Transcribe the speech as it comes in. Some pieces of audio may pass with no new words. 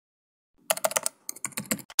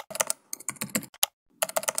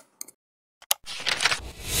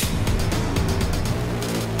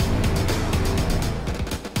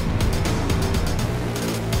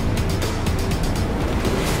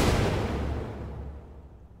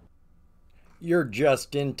You're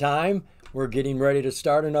just in time. We're getting ready to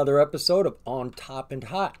start another episode of On Top and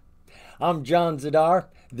Hot. I'm John Zidar.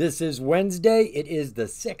 This is Wednesday. It is the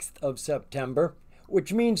 6th of September,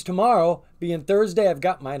 which means tomorrow, being Thursday, I've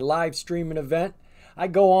got my live streaming event. I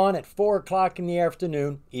go on at 4 o'clock in the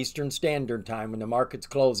afternoon, Eastern Standard Time, when the market's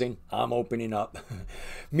closing. I'm opening up.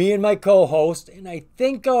 Me and my co-host, and I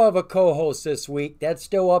think I'll have a co-host this week. That's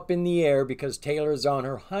still up in the air because Taylor's on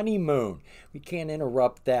her honeymoon. We can't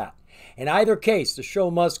interrupt that. In either case, the show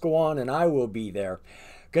must go on and I will be there.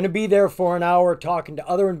 Going to be there for an hour talking to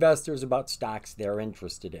other investors about stocks they're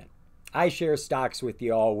interested in. I share stocks with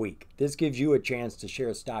you all week. This gives you a chance to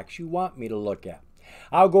share stocks you want me to look at.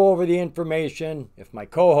 I'll go over the information. If my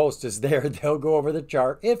co-host is there, they'll go over the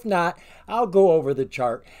chart. If not, I'll go over the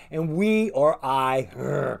chart and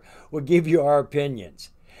I will give you our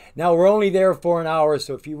opinions. Now, we're only there for an hour,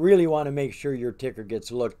 so if you really want to make sure your ticker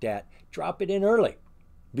gets looked at, drop it in early.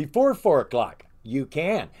 Before 4 o'clock, you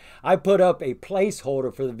can. I put up a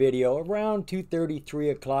placeholder for the video around 2:30, 3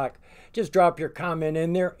 o'clock. Just drop your comment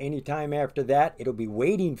in there. Anytime after that, it'll be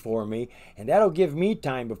waiting for me, and that'll give me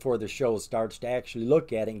time before the show starts to actually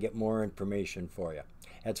look at it and get more information for you.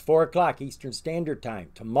 That's 4 o'clock Eastern Standard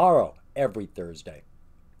Time, tomorrow, every Thursday.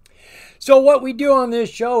 So what we do on this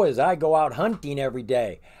show is I go out hunting every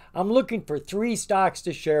day. I'm looking for 3 stocks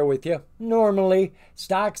to share with you. Normally,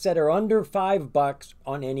 stocks that are under $5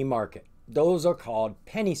 on any market. Those are called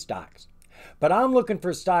penny stocks. But I'm looking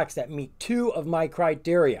for stocks that meet 2 of my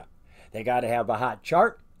criteria. They got to have a hot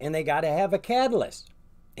chart and they got to have a catalyst.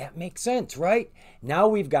 That makes sense, right? Now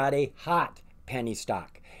we've got a hot penny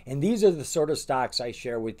stock. And these are the sort of stocks I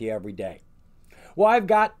share with you every day. Well, I've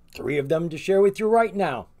got 3 of them to share with you right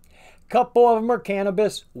now. A couple of them are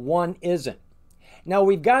cannabis, 1 isn't. Now,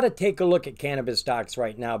 we've got to take a look at cannabis stocks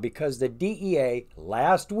right now because the DEA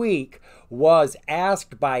last week was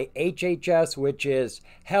asked by HHS, which is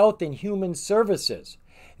Health and Human Services.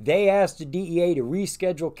 They asked the DEA to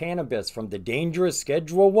reschedule cannabis from the dangerous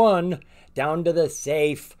Schedule 1 down to the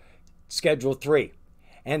safe Schedule 3.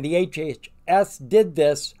 And the HHS did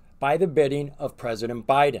this by the bidding of President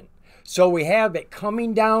Biden. So we have it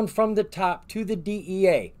coming down from the top to the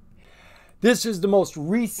DEA. This is the most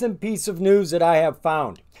recent piece of news that I have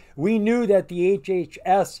found. We knew that the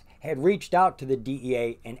HHS had reached out to the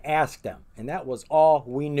DEA and asked them, and that was all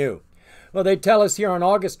we knew. Well, they tell us here on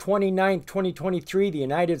August 29, 2023, the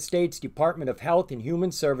United States Department of Health and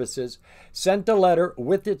Human Services sent a letter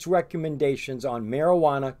with its recommendations on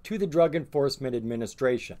marijuana to the Drug Enforcement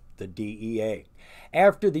Administration, the DEA,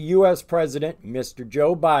 after the U.S. President, Mr.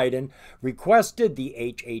 Joe Biden, requested the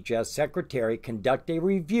HHS Secretary conduct a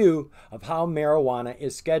review of how marijuana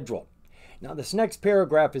is scheduled. Now, this next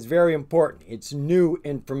paragraph is very important. It's new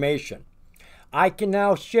information. I can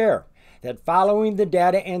now share that following the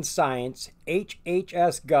data and science,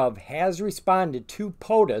 HHS Gov has responded to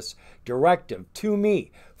POTUS directive to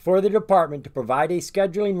me for the department to provide a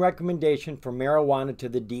scheduling recommendation for marijuana to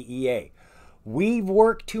the DEA. We've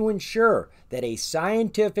worked to ensure that a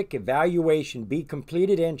scientific evaluation be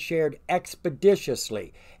completed and shared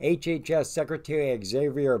expeditiously, HHS Secretary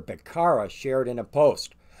Xavier Becerra shared in a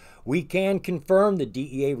post. We can confirm the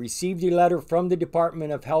DEA received a letter from the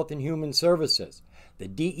Department of Health and Human Services. The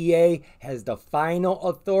DEA has the final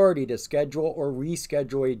authority to schedule or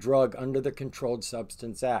reschedule a drug under the Controlled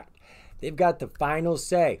Substance Act. They've got the final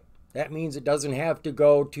say. That means it doesn't have to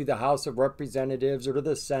go to the House of Representatives or to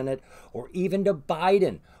the Senate or even to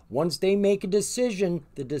Biden. Once they make a decision,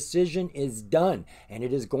 the decision is done and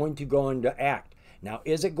it is going to go into act. Now,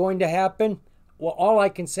 is it going to happen? Well, all I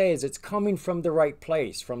can say is it's coming from the right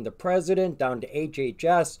place, from the president down to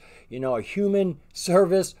HHS, a human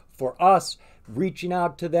service for us, reaching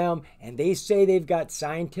out to them, and they say they've got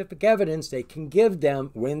scientific evidence they can give them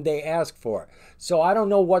when they ask for it. So I don't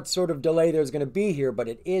know what sort of delay there's going to be here, but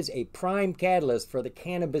it is a prime catalyst for the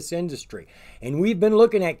cannabis industry. And we've been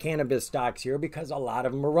looking at cannabis stocks here because a lot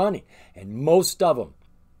of them are running, and most of them,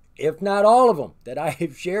 if not all of them that I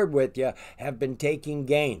have shared with you, have been taking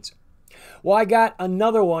gains. Well, I got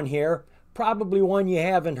another one here, probably one you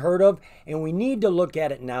haven't heard of, and we need to look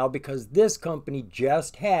at it now because this company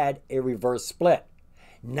just had a reverse split.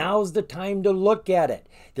 Now's the time to look at it.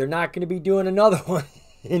 They're not going to be doing another one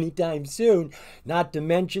anytime soon, not to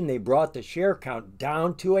mention they brought the share count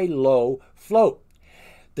down to a low float.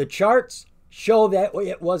 The charts show that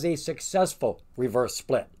it was a successful reverse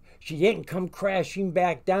split. She didn't come crashing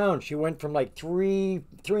back down. She went from like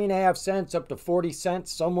 3.5 cents up to 40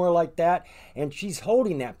 cents, somewhere like that. And she's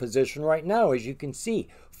holding that position right now, as you can see,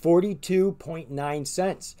 42.9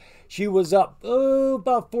 cents. She was up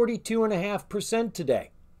about 42.5%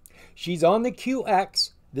 today. She's on the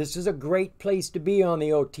QX. This is a great place to be on the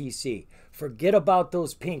OTC. Forget about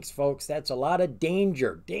those pinks, folks. That's a lot of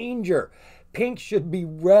danger. Danger. Pinks should be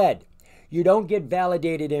red. You don't get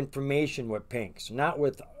validated information with pinks. Not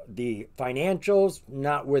with the financials,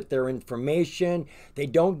 not with their information. They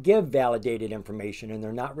don't give validated information, and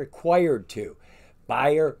they're not required to.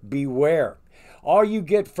 Buyer beware. All you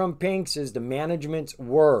get from pinks is the management's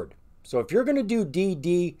word. So if you're going to do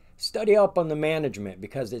DD, study up on the management,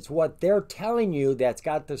 because it's what they're telling you that's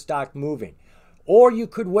got the stock moving. Or you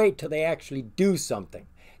could wait till they actually do something.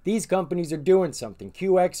 These companies are doing something.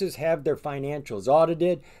 QXs have their financials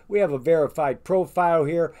audited. We have a verified profile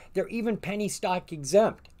here. They're even penny stock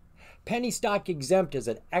exempt. Penny stock exempt is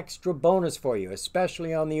an extra bonus for you,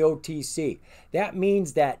 especially on the OTC. That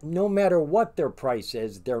means that no matter what their price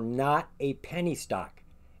is, they're not a penny stock.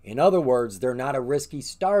 In other words, they're not a risky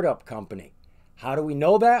startup company. How do we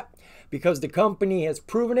know that? Because the company has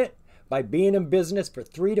proven it by being in business for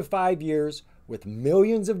 3 to 5 years with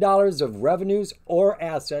millions of dollars of revenues or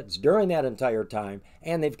assets during that entire time,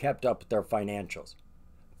 and they've kept up with their financials.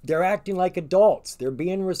 They're acting like adults. They're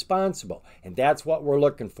being responsible, and that's what we're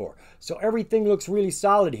looking for. So everything looks really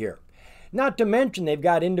solid here. Not to mention they've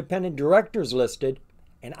got independent directors listed,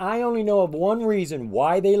 and I only know of one reason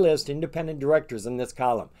why they list independent directors in this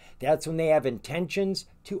column. That's when they have intentions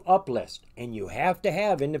to uplist, and you have to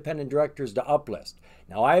have independent directors to uplist.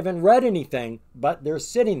 Now, I haven't read anything, but they're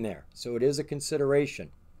sitting there, so it is a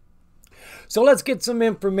consideration. So let's get some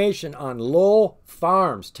information on Lowell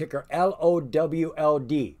Farms, ticker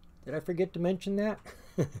LOWLD. Did I forget to mention that?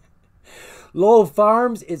 Lowell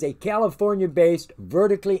Farms is a California-based,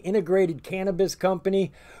 vertically integrated cannabis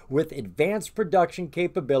company with advanced production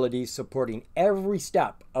capabilities supporting every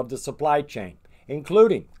step of the supply chain,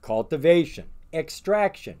 including cultivation,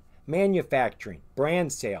 extraction, manufacturing,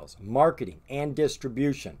 brand sales, marketing, and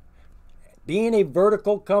distribution. Being a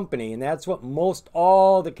vertical company, and that's what most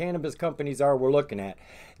all the cannabis companies are we're looking at,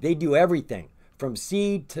 they do everything from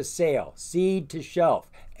seed to sale, seed to shelf.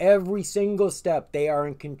 Every single step, they are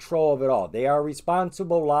in control of it all. They are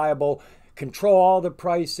responsible, liable, control all the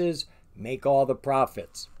prices, make all the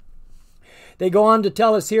profits. They go on to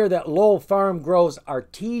tell us here that Lowell Farm grows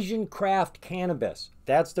artisan craft cannabis.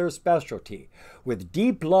 That's their specialty, with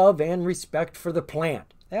deep love and respect for the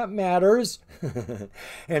plant. That matters.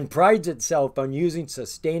 And prides itself on using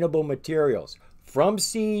sustainable materials from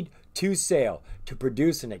seed to sale to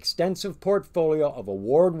produce an extensive portfolio of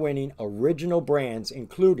award-winning original brands,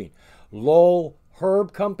 including Lowell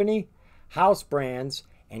Herb Company, house brands,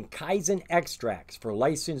 and Kaizen extracts for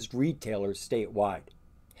licensed retailers statewide.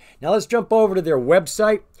 Now let's jump over to their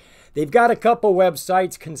website. They've got a couple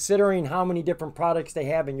websites considering how many different products they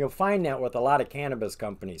have, and you'll find that with a lot of cannabis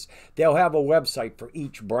companies. They'll have a website for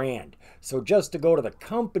each brand. So just to go to the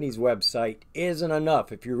company's website isn't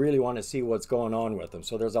enough if you really want to see what's going on with them.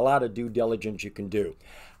 So there's a lot of due diligence you can do.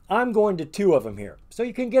 I'm going to 2 of them here, so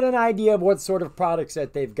you can get an idea of what sort of products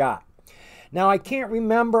that they've got. Now, I can't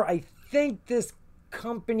remember. I think this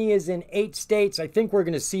company is in 8 states. I think we're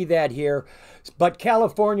going to see that here. But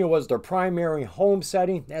California was their primary home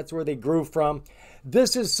setting. That's where they grew from.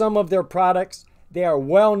 This is some of their products. They are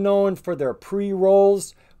well known for their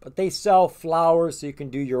pre-rolls, but they sell flowers so you can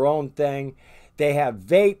do your own thing. They have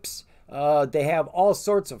vapes. They have all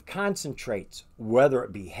sorts of concentrates, whether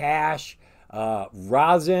it be hash,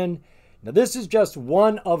 rosin. Now, this is just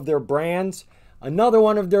one of their brands. Another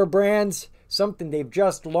one of their brands, something they've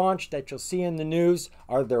just launched that you'll see in the news,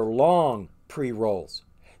 are their long pre-rolls.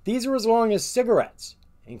 These are as long as cigarettes.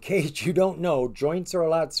 In case you don't know, joints are a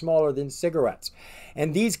lot smaller than cigarettes.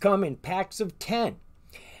 And these come in packs of 10.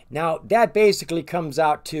 Now, that basically comes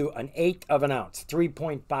out to an 1/8 of an ounce,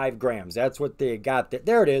 3.5 grams. That's what they got there.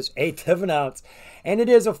 There it is, 1/8 of an ounce. And it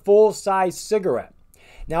is a full-size cigarette.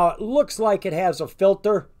 Now, it looks like it has a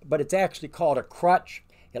filter, but it's actually called a crutch.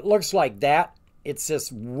 It looks like that. It's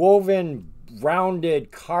this woven,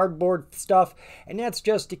 rounded cardboard stuff, and that's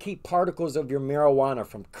just to keep particles of your marijuana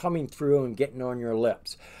from coming through and getting on your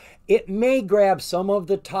lips. It may grab some of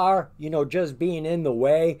the tar, just being in the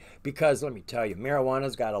way, because let me tell you,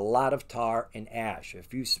 marijuana's got a lot of tar and ash.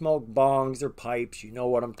 If you smoke bongs or pipes, you know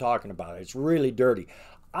what I'm talking about. It's really dirty.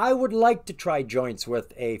 I would like to try joints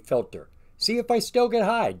with a filter. See if I still get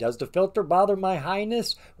high. Does the filter bother my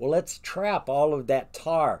highness? Well, let's trap all of that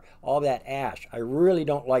tar, all that ash. I really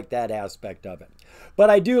don't like that aspect of it. But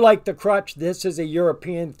I do like the crutch. This is a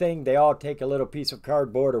European thing. They all take a little piece of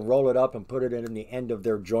cardboard and roll it up and put it in the end of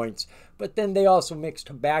their joints. But then they also mix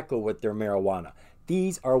tobacco with their marijuana.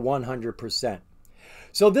 These are 100%.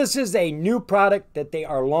 So this is a new product that they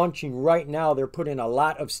are launching right now. They're putting a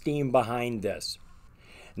lot of steam behind this.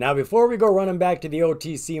 Now, before we go running back to the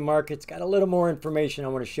OTC markets, got a little more information I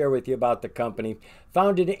want to share with you about the company,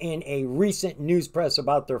 founded in a recent news press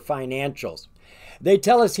about their financials. They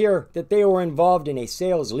tell us here that they were involved in a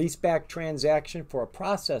sales leaseback transaction for a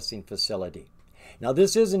processing facility. Now,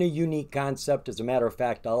 this isn't a unique concept. As a matter of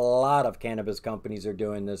fact, a lot of cannabis companies are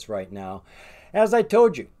doing this right now. As I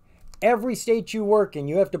told you, every state you work in,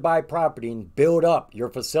 you have to buy property and build up your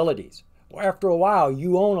facilities. Well, after a while,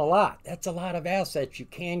 you own a lot. That's a lot of assets you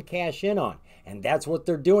can cash in on. And that's what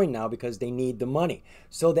they're doing now because they need the money.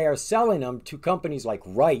 So they are selling them to companies like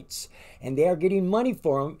Rights, and they are getting money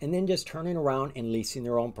for them and then just turning around and leasing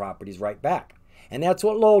their own properties right back. And that's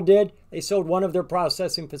what LOWLD did. They sold one of their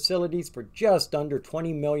processing facilities for just under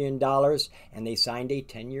 $20 million, and they signed a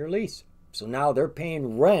 10-year lease. So now they're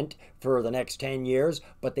paying rent for the next 10 years,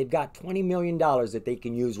 but they've got $20 million that they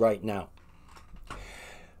can use right now.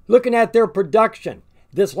 Looking at their production,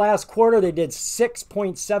 this last quarter they did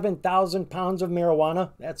 6.7 thousand pounds of marijuana.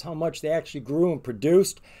 That's how much they actually grew and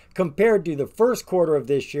produced, compared to the first quarter of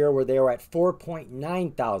this year where they were at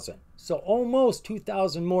 4.9 thousand. So almost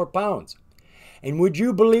 2,000 more pounds. And would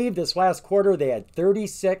you believe this last quarter they had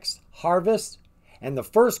 36 harvests, and the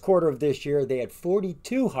first quarter of this year they had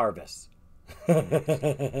 42 harvests.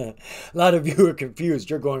 A lot of you are confused.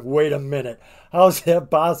 You're going, wait a minute, how's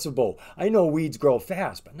that possible? I know weeds grow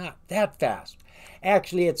fast, but not that fast.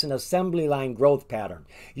 Actually, it's an assembly line growth pattern.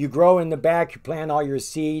 You grow in the back, you plant all your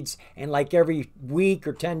seeds, and like every week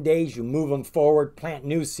or 10 days, you move them forward, plant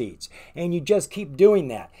new seeds. And you just keep doing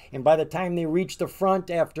that. And by the time they reach the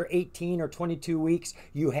front after 18 or 22 weeks,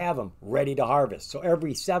 you have them ready to harvest. So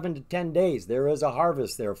every 7 to 10 days, there is a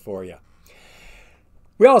harvest there for you.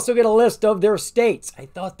 We also get a list of their states. I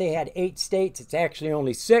thought they had 8 states. It's actually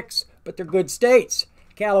only 6, but they're good states.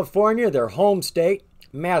 California, their home state,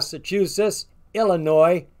 Massachusetts,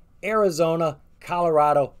 Illinois, Arizona,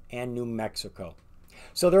 Colorado, and New Mexico.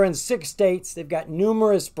 So they're in 6 states. They've got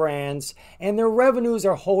numerous brands, and their revenues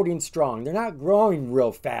are holding strong. They're not growing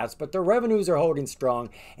real fast, but their revenues are holding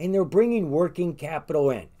strong, and they're bringing working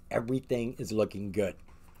capital in. Everything is looking good.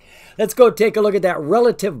 Let's go take a look at that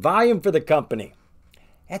relative volume for the company.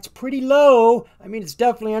 That's pretty low. I mean, it's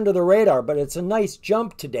definitely under the radar, but it's a nice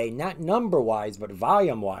jump today, not number-wise, but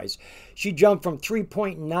volume-wise. She jumped from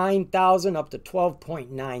 3.9 thousand up to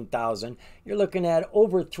 12.9 thousand. You're looking at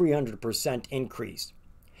over 300% increase.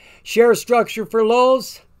 Share structure for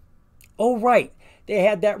Lowe's? Oh, right. They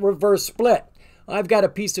had that reverse split. I've got a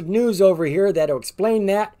piece of news over here that'll explain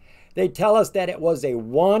that. They tell us that it was a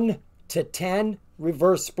 1-to-10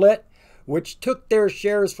 reverse split, which took their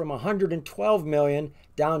shares from 112 million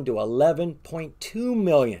down to 11.2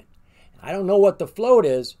 million. I don't know what the float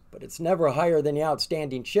is, but it's never higher than the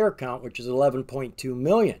outstanding share count, which is 11.2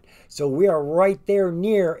 million. So we are right there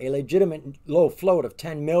near a legitimate low float of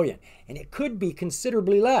 10 million. And it could be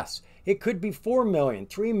considerably less. It could be 4 million,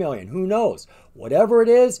 3 million, who knows? Whatever it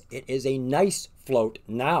is a nice float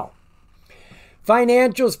now.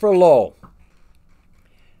 Financials for Lowell.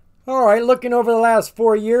 All right, looking over the last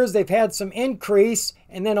 4 years, they've had some increase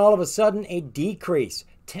and then all of a sudden a decrease.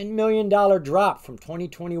 $10 million drop from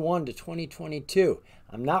 2021 to 2022.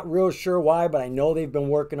 I'm not real sure why, but I know they've been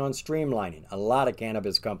working on streamlining. A lot of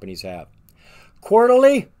cannabis companies have.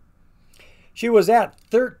 Quarterly, she was at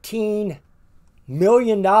 $13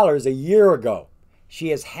 million a year ago.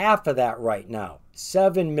 She is half of that right now,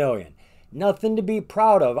 $7 million. Nothing to be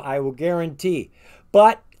proud of, I will guarantee.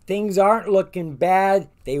 But things aren't looking bad.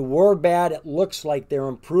 They were bad. It looks like they're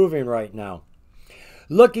improving right now.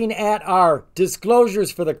 Looking at our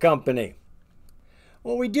disclosures for the company.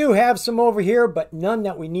 Well, we do have some over here, but none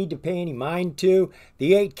that we need to pay any mind to.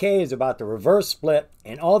 The 8K is about the reverse split,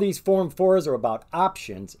 and all these Form 4s are about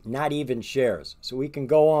options, not even shares. So we can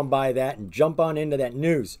go on by that and jump on into that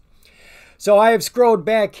news. So I have scrolled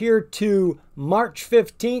back here to March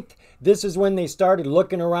 15th. This is when they started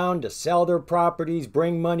looking around to sell their properties,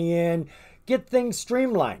 bring money in, get things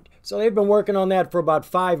streamlined. So they've been working on that for about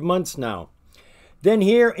 5 months now. Then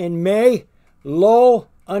here in May, Lowell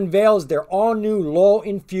unveils their all-new Lowell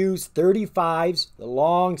Infused 35s, the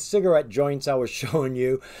long cigarette joints I was showing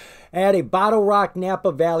you, at a Bottle Rock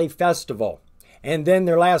Napa Valley Festival. And then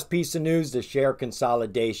their last piece of news, the share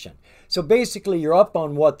consolidation. So basically, you're up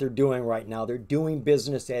on what they're doing right now. They're doing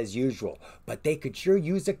business as usual. But they could sure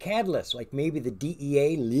use a catalyst, like maybe the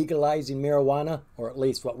DEA legalizing marijuana, or at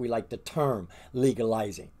least what we like to term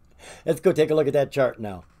legalizing. Let's go take a look at that chart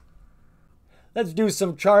now. Let's do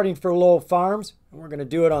some charting for Lowell Farms. And we're going to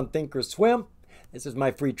do it on Thinkorswim. This is my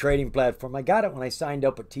free trading platform. I got it when I signed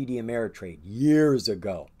up with TD Ameritrade years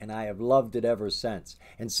ago, and I have loved it ever since.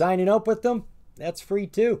 And signing up with them, that's free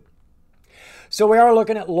too. So we are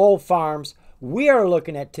looking at Lowell Farms. We are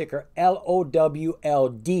looking at ticker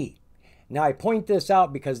LOWLD. Now I point this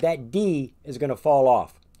out because that D is going to fall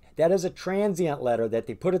off. That is a transient letter that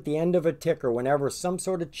they put at the end of a ticker whenever some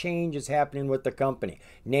sort of change is happening with the company.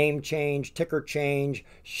 Name change, ticker change,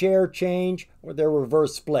 share change, or their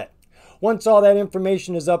reverse split. Once all that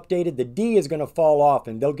information is updated, the D is going to fall off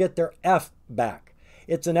and they'll get their F back.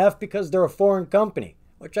 It's an F because they're a foreign company,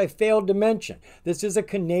 which I failed to mention. This is a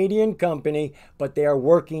Canadian company, but they are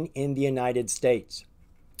working in the United States.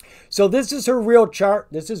 So this is her real chart.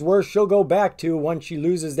 This is where she'll go back to once she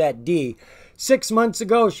loses that D. 6 months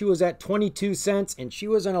ago, she was at 22 cents and she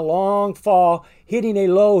was in a long fall, hitting a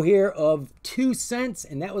low here of 2 cents,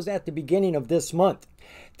 and that was at the beginning of this month.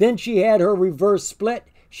 Then she had her reverse split.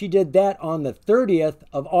 She did that on the 30th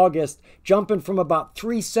of August, jumping from about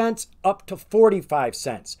 3 cents up to 45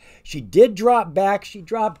 cents. She did drop back. She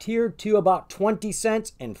dropped here to about 20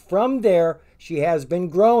 cents, and from there, she has been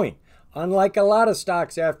growing, unlike a lot of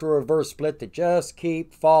stocks after a reverse split that just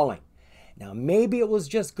keep falling. Now, maybe it was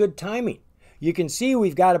just good timing. You can see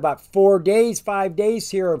we've got about 4 days, 5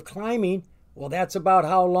 days here of climbing. Well, that's about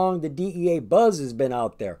how long the DEA buzz has been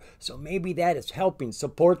out there. So maybe that is helping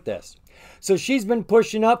support this. So she's been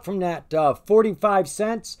pushing up from that 45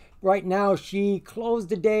 cents. Right now, she closed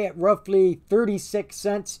the day at roughly 36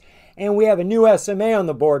 cents. And we have a new SMA on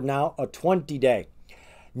the board now, a 20-day.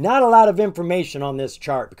 Not a lot of information on this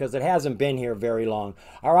chart because it hasn't been here very long.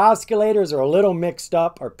 Our oscillators are a little mixed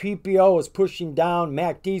up. Our PPO is pushing down,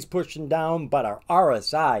 MACD is pushing down, but our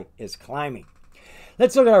RSI is climbing.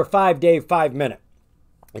 Let's look at our 5-day, 5-minute.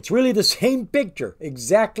 It's really the same picture,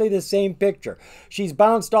 exactly the same picture. She's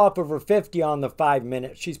bounced off of her 50 on the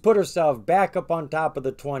 5-minute. She's put herself back up on top of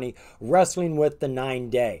the 20, wrestling with the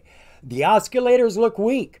 9-day. The oscillators look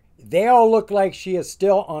weak. They all look like she is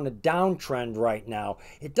still on a downtrend right now.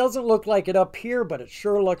 It doesn't look like it up here, but it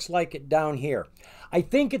sure looks like it down here. I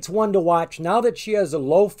think it's one to watch now that she has a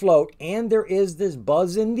low float and there is this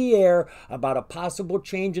buzz in the air about a possible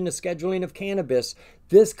change in the scheduling of cannabis.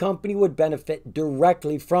 This company would benefit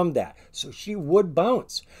directly from that. So she would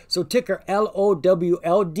bounce. So ticker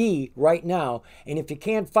LOWLD right now. And if you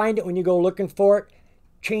can't find it when you go looking for it,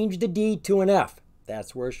 change the D to an F.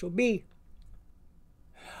 That's where she'll be.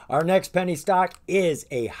 Our next penny stock is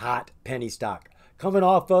a hot penny stock coming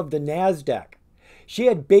off of the NASDAQ. She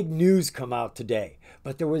had big news come out today,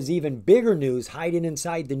 but there was even bigger news hiding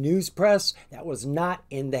inside the news press that was not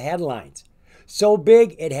in the headlines. So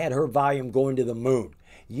big, it had her volume going to the moon.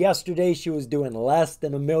 Yesterday, she was doing less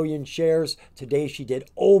than 1 million shares. Today, she did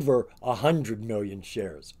over 100 million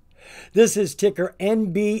shares. This is ticker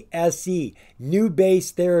NBSE, New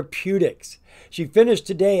Base Therapeutics. She finished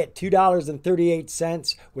today at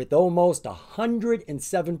 $2.38 with almost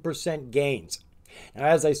 107% gains. Now,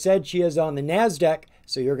 as I said, she is on the NASDAQ,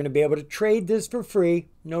 so you're going to be able to trade this for free.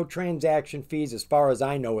 No transaction fees as far as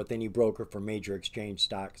I know with any broker for major exchange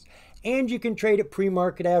stocks. And you can trade it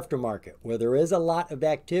pre-market, aftermarket, where there is a lot of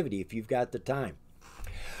activity if you've got the time.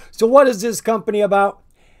 So what is this company about?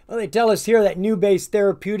 Well, they tell us here that New Base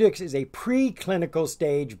Therapeutics is a preclinical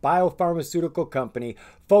stage biopharmaceutical company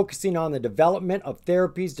focusing on the development of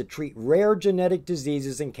therapies to treat rare genetic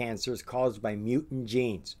diseases and cancers caused by mutant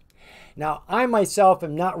genes. Now, I myself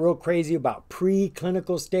am not real crazy about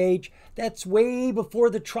preclinical stage. That's way before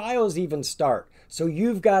the trials even start. So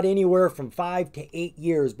you've got anywhere from 5 to 8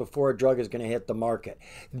 years before a drug is going to hit the market.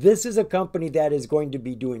 This is a company that is going to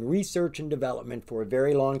be doing research and development for a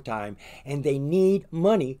very long time, and they need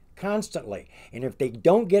money constantly. And if they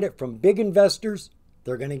don't get it from big investors,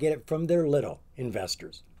 they're going to get it from their little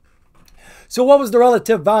investors. So what was the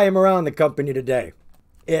relative volume around the company today?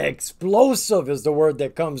 Explosive is the word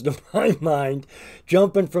that comes to my mind,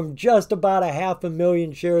 jumping from just about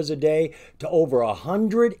 500,000 shares a day to over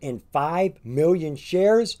 105 million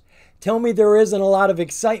shares. Tell me there isn't a lot of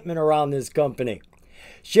excitement around this company.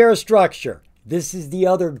 Share structure. This is the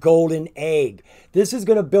other golden egg. This is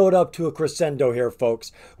going to build up to a crescendo here,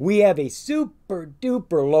 folks. We have a super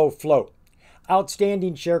duper low float.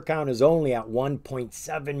 Outstanding share count is only at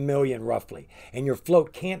 1.7 million roughly, and your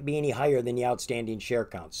float can't be any higher than the outstanding share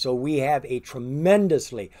count. So we have a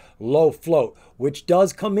tremendously low float, which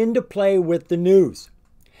does come into play with the news.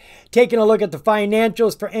 Taking a look at the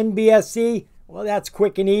financials for NBSE, well, that's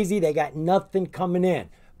quick and easy. They got nothing coming in,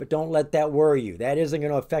 but don't let that worry you. That isn't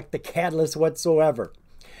going to affect the catalyst whatsoever.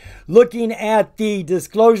 Looking at the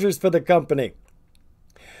disclosures for the company.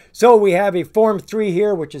 So we have a Form 3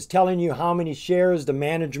 here, which is telling you how many shares the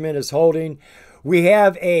management is holding. We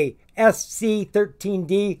have a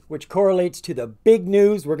SC13D, which correlates to the big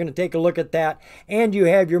news. We're going to take a look at that. And you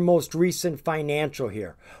have your most recent financial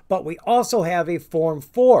here. But we also have a Form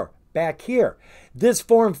 4 back here. This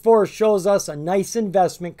Form 4 shows us a nice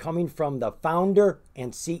investment coming from the founder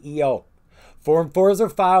and CEO. Form 4s are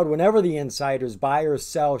filed whenever the insiders buy or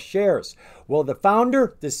sell shares. Well, the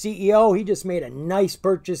founder, the CEO, he just made a nice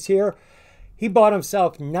purchase here. He bought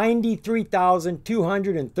himself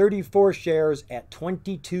 93,234 shares at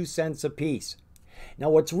 22 cents a piece.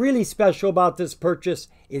 Now, what's really special about this purchase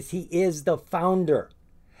is he is the founder.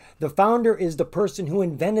 The founder is the person who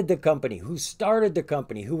invented the company, who started the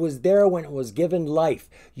company, who was there when it was given life.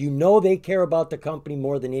 You know they care about the company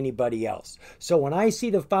more than anybody else. So when I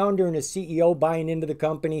see the founder and the CEO buying into the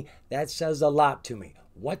company, that says a lot to me.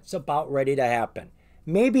 What's about ready to happen?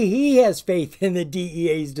 Maybe he has faith in the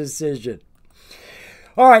DEA's decision.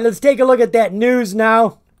 All right, let's take a look at that news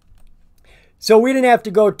now. So we didn't have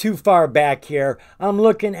to go too far back here. I'm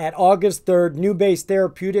looking at August 3rd, NBSE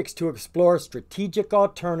Therapeutics to explore strategic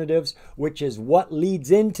alternatives, which is what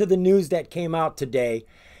leads into the news that came out today.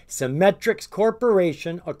 Symmetrix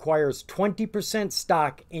Corporation acquires 20%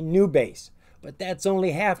 stock in NBSE. But that's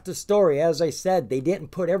only half the story. As I said, they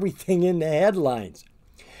didn't put everything in the headlines.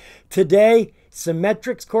 Today,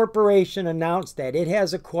 Symmetrix Corporation announced that it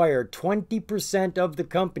has acquired 20% of the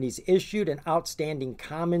company's issued and outstanding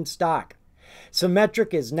common stock.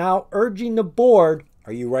 Symmetrix is now urging the board,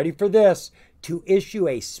 are you ready for this, to issue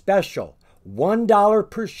a special $1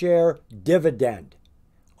 per share dividend.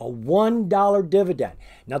 A $1 dividend.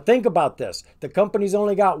 Now think about this. The company's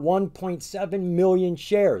only got 1.7 million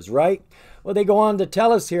shares, right? Well, they go on to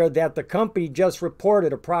tell us here that the company just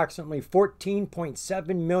reported approximately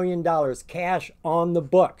 $14.7 million cash on the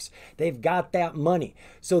books. They've got that money.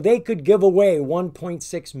 So they could give away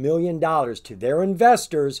 $1.6 million to their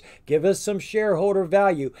investors, give us some shareholder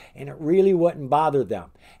value, and it really wouldn't bother them.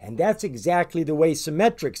 And that's exactly the way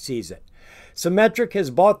Symmetrix sees it. Symmetrix has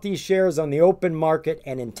bought these shares on the open market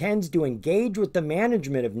and intends to engage with the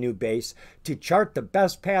management of NBSE to chart the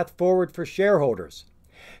best path forward for shareholders.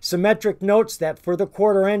 Symmetrix notes that for the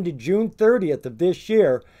quarter ended June 30th of this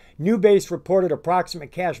year, NBSE reported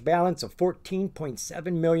approximate cash balance of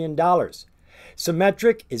 $14.7 million.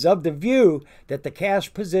 Symmetrix is of the view that the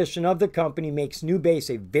cash position of the company makes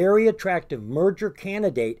NBSE a very attractive merger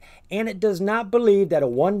candidate, and it does not believe that a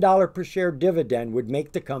 $1 per share dividend would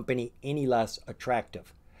make the company any less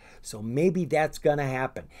attractive. So maybe that's going to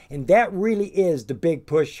happen. And that really is the big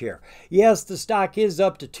push here. Yes, the stock is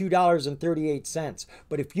up to $2.38,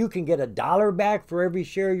 but if you can get $1 back for every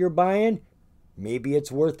share you're buying, maybe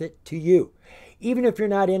it's worth it to you. Even if you're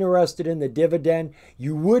not interested in the dividend,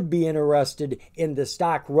 you would be interested in the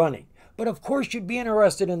stock running. But of course you'd be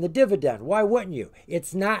interested in the dividend. Why wouldn't you?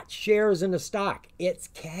 It's not shares in the stock. It's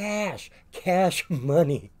cash. Cash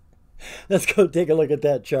money. Let's go take a look at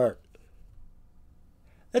that chart.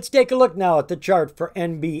 Let's take a look now at the chart for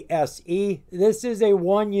NBSE. This is a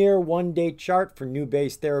 1-year, 1-day chart for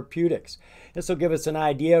NBSE Therapeutics. This will give us an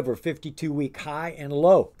idea of her 52-week high and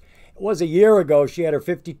low. It was a year ago she had her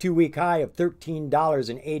 52-week high of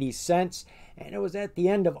 $13.80, and it was at the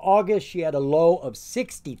end of August she had a low of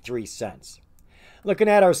 63 cents. Looking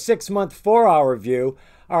at our 6-month 4-hour view,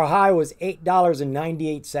 our high was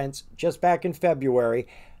 $8.98 just back in February.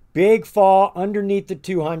 Big fall underneath the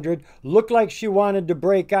 200. Looked like she wanted to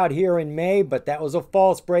break out here in May, but that was a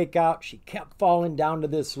false breakout. She kept falling down to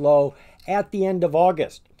this low at the end of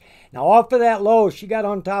August. Now off of that low, she got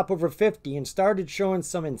on top of her 50 and started showing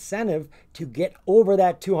some incentive to get over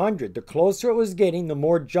that 200. The closer it was getting, the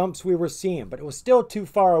more jumps we were seeing, but it was still too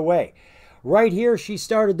far away. Right here, she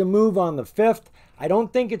started to move on the 5th. I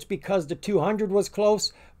don't think it's because the 200 was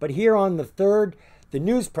close, but here on the 3rd, the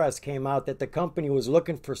news press came out that the company was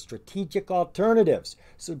looking for strategic alternatives.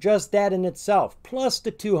 So just that in itself, plus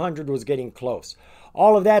the 200 was getting close.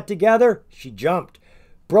 All of that together, she jumped.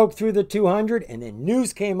 Broke through the 200, and then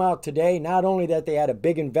news came out today, not only that they had a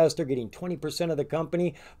big investor getting 20% of the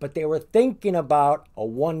company, but they were thinking about a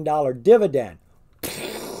 $1 dividend.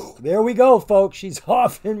 There we go, folks. She's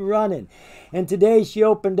off and running. And today she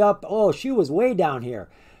opened up, oh, she was way down here.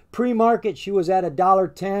 Pre-market, she was at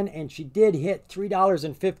 $1.10, and she did hit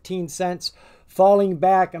 $3.15, falling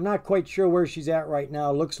back. I'm not quite sure where she's at right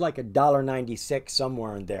now. Looks like $1.96,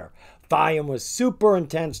 somewhere in there. Volume was super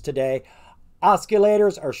intense today.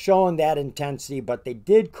 Oscillators are showing that intensity, but they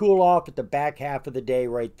did cool off at the back half of the day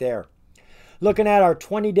right there. Looking at our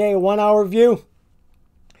 20-day 1-hour view,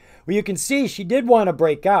 Well, you can see she did want to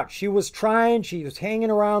break out. She was trying. She was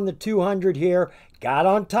hanging around the 200 here. Got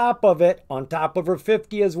on top of it, on top of her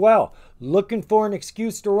 50 as well. Looking for an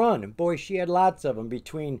excuse to run. And boy, she had lots of them.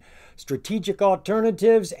 Between strategic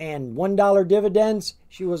alternatives and $1 dividends,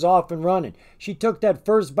 she was off and running. She took that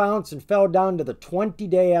first bounce and fell down to the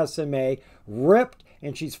 20-day SMA, ripped,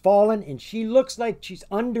 and she's fallen, and she looks like she's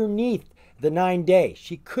underneath the 9-day.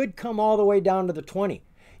 She could come all the way down to the 20.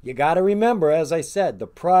 You got to remember, as I said, the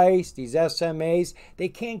price, these SMAs, they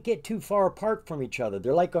can't get too far apart from each other.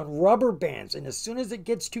 They're like on rubber bands, and as soon as it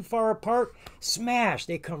gets too far apart, smash,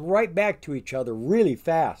 they come right back to each other really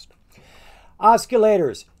fast.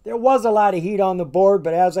 Oscillators, there was a lot of heat on the board,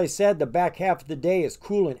 but as I said, the back half of the day is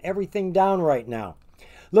cooling everything down right now.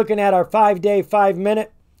 Looking at our 5-day,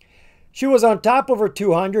 5-minute, she was on top of her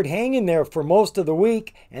 200, hanging there for most of the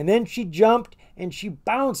week, and then she jumped and she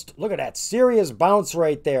bounced. Look at that serious bounce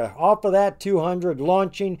right there. Off of that 200,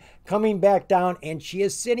 launching, coming back down, and she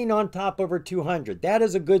is sitting on top of her 200. That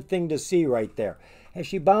is a good thing to see right there. Has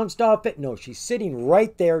she bounced off it? No, she's sitting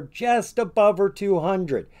right there just above her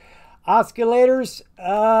 200. Oscillators,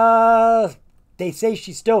 they say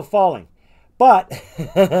she's still falling. But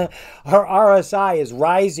her RSI is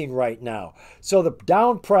rising right now. So the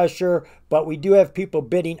down pressure, but we do have people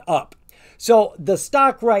bidding up. So the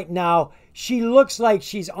stock right now, she looks like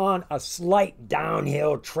she's on a slight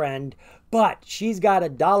downhill trend, but she's got a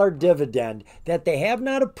 $1 dividend that they have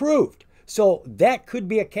not approved. So that could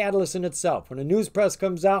be a catalyst in itself. When a news press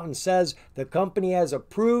comes out and says the company has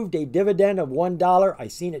approved a dividend of $1, I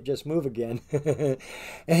seen it just move again,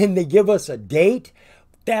 and they give us a date,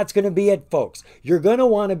 that's going to be it, folks. You're going to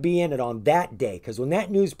want to be in it on that day, because when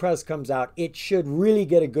that news press comes out, it should really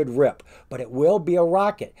get a good rip, but it will be a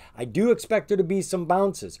rocket. I do expect there to be some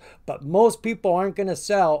bounces, but most people aren't going to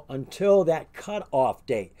sell until that cutoff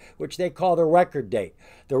date, which they call the record date.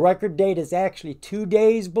 The record date is actually 2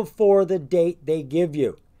 days before the date they give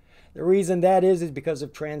you. The reason that is because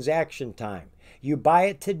of transaction time. You buy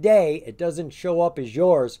it today, it doesn't show up as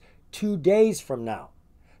yours 2 days from now.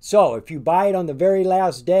 So if you buy it on the very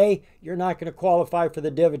last day, you're not going to qualify for the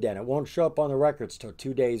dividend. It won't show up on the records till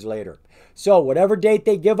 2 days later. So whatever date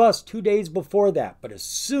they give us, 2 days before that. But as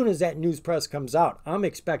soon as that news press comes out, I'm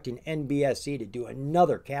expecting NBSE to do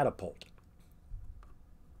another catapult.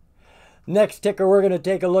 Next ticker we're going to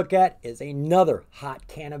take a look at is another hot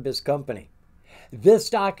cannabis company. This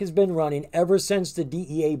stock has been running ever since the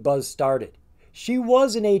DEA buzz started. She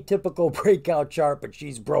was an atypical breakout chart, but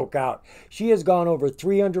she's broke out. She has gone over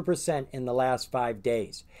 300% in the last 5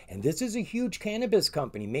 days. And this is a huge cannabis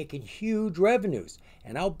company making huge revenues.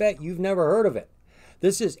 And I'll bet you've never heard of it.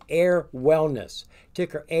 This is Ayr Wellness,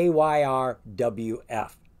 ticker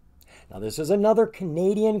AYRWF. Now, this is another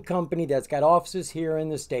Canadian company that's got offices here in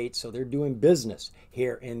the States, so they're doing business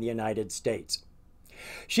here in the United States.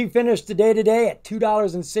 She finished the day today at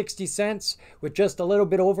 $2.60 with just a little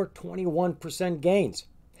bit over 21% gains.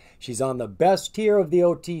 She's on the best tier of the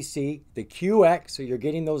OTC, the QX, so you're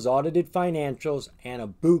getting those audited financials and a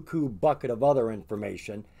buku bucket of other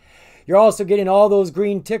information. You're also getting all those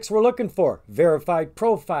green ticks we're looking for: verified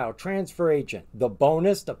profile, transfer agent, the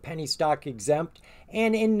bonus, the penny stock exempt,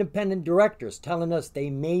 and independent directors telling us they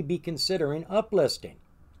may be considering uplisting.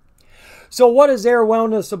 So what is Ayr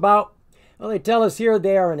Wellness about? Well, they tell us here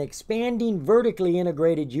they are an expanding, vertically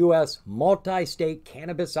integrated U.S. multi-state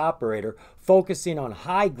cannabis operator focusing on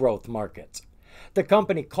high-growth markets. The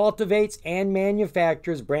company cultivates and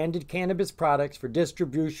manufactures branded cannabis products for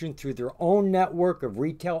distribution through their own network of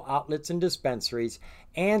retail outlets and dispensaries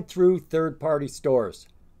and through third-party stores.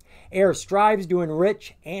 Ayr strives to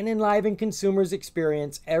enrich and enliven consumers'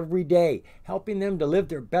 experience every day, helping them to live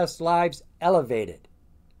their best lives elevated.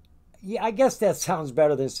 Yeah, I guess that sounds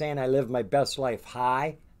better than saying I live my best life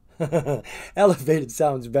high. Elevated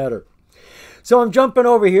sounds better. So I'm jumping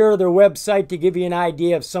over here to their website to give you an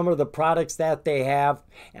idea of some of the products that they have.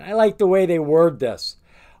 And I like the way they word this.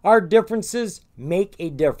 Our differences make a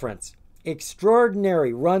difference.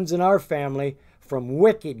 Extraordinary runs in our family, from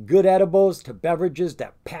wicked good edibles to beverages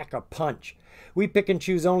that pack a punch. We pick and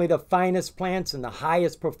choose only the finest plants and the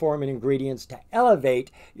highest performing ingredients to elevate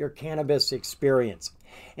your cannabis experience.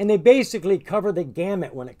 And they basically cover the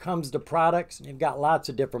gamut when it comes to products. They've got lots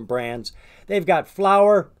of different brands. They've got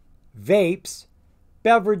flower, vapes,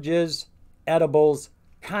 beverages, edibles,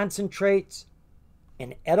 concentrates,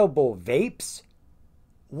 and edible vapes.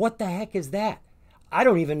 What the heck is that? I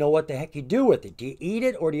don't even know what the heck you do with it. Do you eat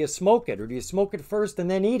it or do you smoke it? Or do you smoke it first and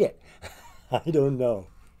then eat it? I don't know.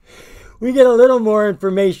 We get a little more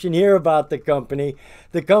information here about the company.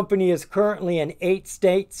 The company is currently in 8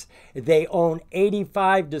 states. They own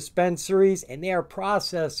 85 dispensaries, and they are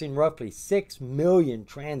processing roughly 6 million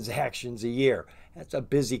transactions a year. That's a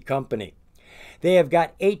busy company. They have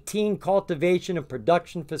got 18 cultivation and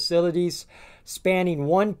production facilities spanning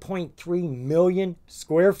 1.3 million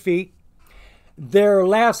square feet. Their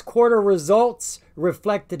last quarter results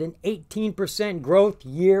reflected an 18% growth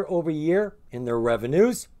year over year in their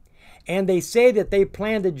revenues. And they say that they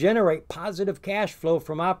plan to generate positive cash flow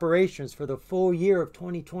from operations for the full year of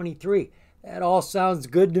 2023. That all sounds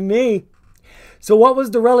good to me. So what was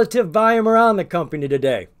the relative volume around the company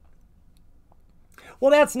today? Well,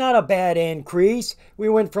 that's not a bad increase. We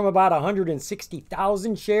went from about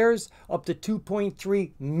 160,000 shares up to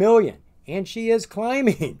 2.3 million. And she is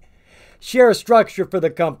climbing. Share structure for the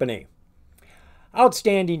company.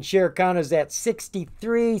 Outstanding share count is at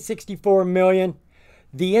 64 million.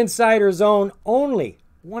 The insiders own only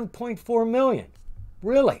 1.4 million.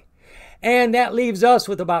 Really? And that leaves us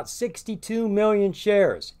with about 62 million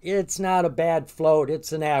shares. It's not a bad float.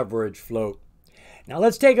 It's an average float. Now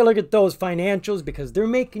let's take a look at those financials because they're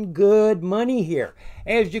making good money here.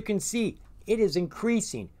 As you can see, it is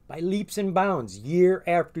increasing by leaps and bounds year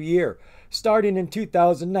after year. Starting in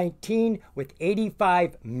 2019 with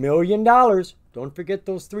 $85 million. Don't forget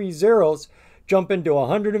those 3 zeros. Jumping to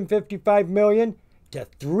 $155 million. To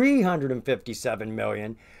 $357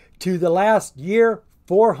 million, to the last year,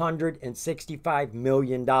 $465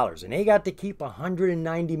 million. And they got to keep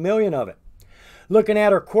 $190 million of it. Looking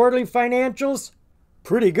at our quarterly financials,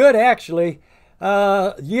 pretty good actually.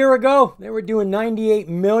 A year ago, they were doing $98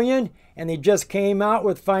 million, and they just came out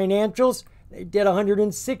with financials. They did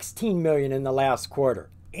 $116 million in the last quarter.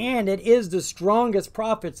 And it is the strongest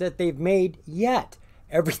profits that they've made yet.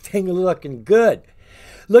 Everything looking good.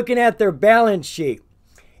 Looking at their balance sheet.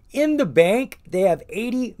 In the bank, they have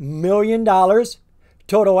 $80 million.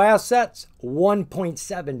 Total assets,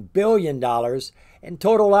 $1.7 billion. And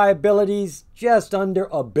total liabilities, just under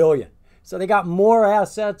 $1 billion. So they got more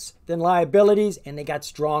assets than liabilities, and they got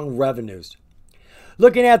strong revenues.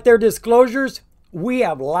 Looking at their disclosures, we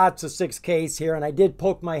have lots of 6Ks here, and I did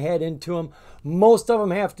poke my head into them. Most of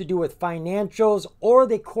them have to do with financials, or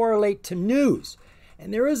they correlate to news.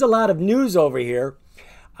 And there is a lot of news over here.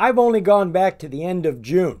 I've only gone back to the end of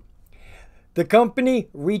June. The company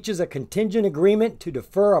reaches a contingent agreement to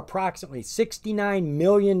defer approximately $69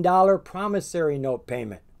 million promissory note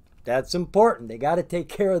payment. That's important. They got to take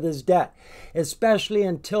care of this debt, especially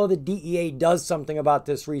until the DEA does something about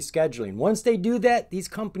this rescheduling. Once they do that, these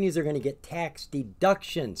companies are going to get tax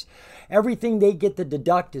deductions. Everything they get to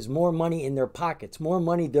deduct is more money in their pockets, more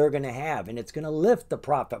money they're going to have, and it's going to lift the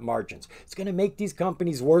profit margins. It's going to make these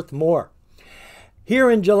companies worth more.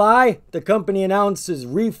 Here in July, the company announces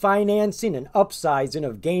refinancing and upsizing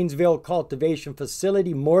of Gainesville cultivation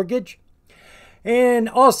facility mortgage. And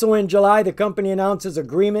also in July, the company announces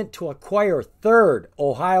agreement to acquire 3rd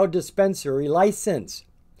Ohio dispensary license.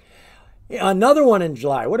 Another one in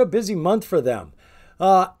July. What a busy month for them.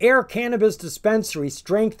 Air Cannabis Dispensary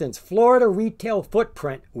strengthens Florida retail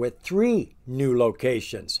footprint with 3 new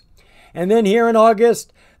locations. And then here in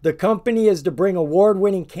August, the company is to bring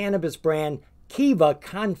award-winning cannabis brand Kiva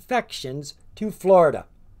Confections to Florida.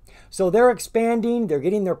 So they're expanding, they're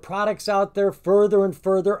getting their products out there further and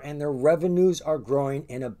further, and their revenues are growing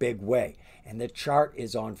in a big way. And the chart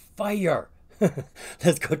is on fire.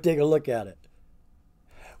 Let's go take a look at it.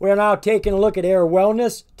 We're now taking a look at Ayr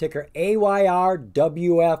Wellness, ticker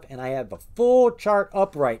AYRWF, and I have the full chart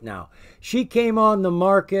up right now. She came on the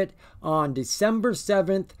market on December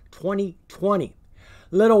 7th, 2020.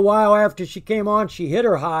 Little while after she came on, she hit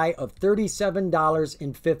her high of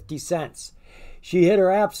 $37.50. She hit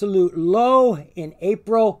her absolute low in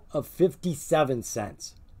April of 57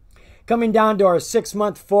 cents. Coming down to our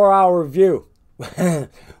 6-month, 4-hour view.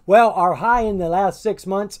 Well, our high in the last 6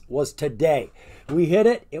 months was today. We hit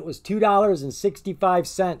it. It was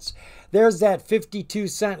 $2.65. There's that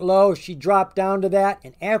 52-cent low. She dropped down to that,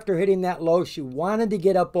 and after hitting that low, she wanted to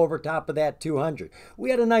get up over top of that 200. We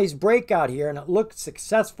had a nice breakout here, and it looked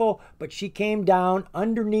successful, but she came down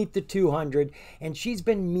underneath the 200, and she's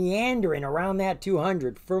been meandering around that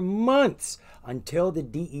 200 for months until the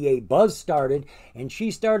DEA buzz started, and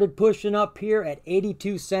she started pushing up here at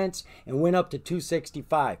 82 cents and went up to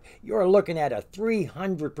 265. You're looking at a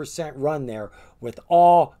 300% run there with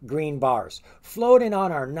all green bars. Floating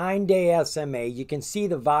on our 9-day SMA, you can see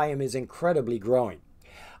the volume is incredibly growing.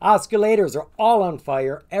 Oscillators are all on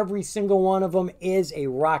fire. Every single one of them is a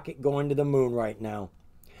rocket going to the moon right now.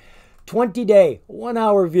 20-day,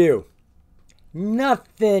 1-hour view.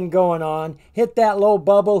 Nothing going on. Hit that low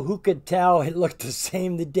bubble. Who could tell? It looked the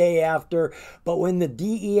same the day after. But when the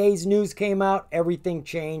DEA's news came out, everything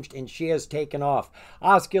changed and she has taken off.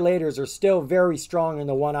 Oscillators are still very strong in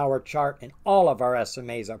the 1 hour chart and all of our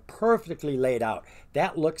SMAs are perfectly laid out.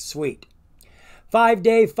 That looks sweet.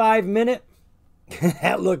 5-day, 5-minute.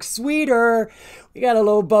 That looks sweeter. We got a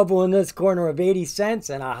low bubble in this corner of 80 cents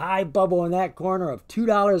and a high bubble in that corner of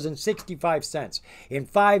 $2.65. In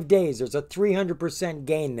 5 days, there's a 300%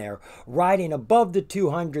 gain there, riding above the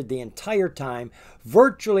 200 the entire time,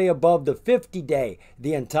 virtually above the 50-day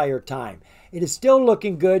the entire time. It is still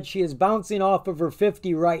looking good. She is bouncing off of her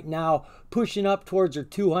 50 right now, pushing up towards her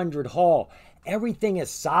 200 haul. Everything is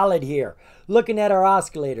solid here. Looking at our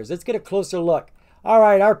oscillators, let's get a closer look. All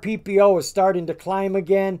right, our PPO is starting to climb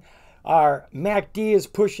again. Our MACD is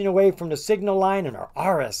pushing away from the signal line, and our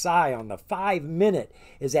RSI on the 5-minute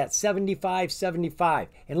is at 75.75.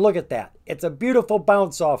 And look at that. It's a beautiful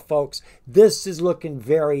bounce off, folks. This is looking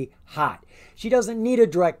very hot. She doesn't need a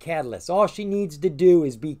direct catalyst. All she needs to do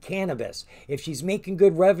is be cannabis. If she's making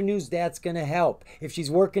good revenues, that's going to help. If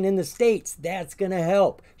she's working in the States, that's going to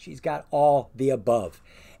help. She's got all the above.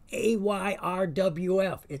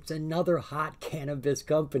 AYRWF, it's another hot cannabis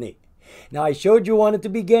company. Now, I showed you one at the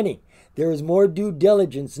beginning. There is more due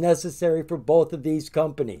diligence necessary for both of these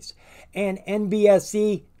companies. And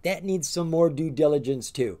NBSE, that needs some more due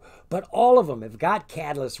diligence too. But all of them have got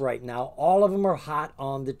catalysts right now. All of them are hot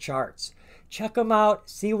on the charts. Check them out.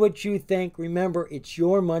 See what you think. Remember, it's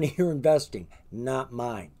your money you're investing, not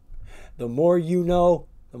mine. The more you know,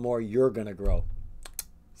 the more you're going to grow.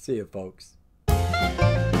 See you, folks.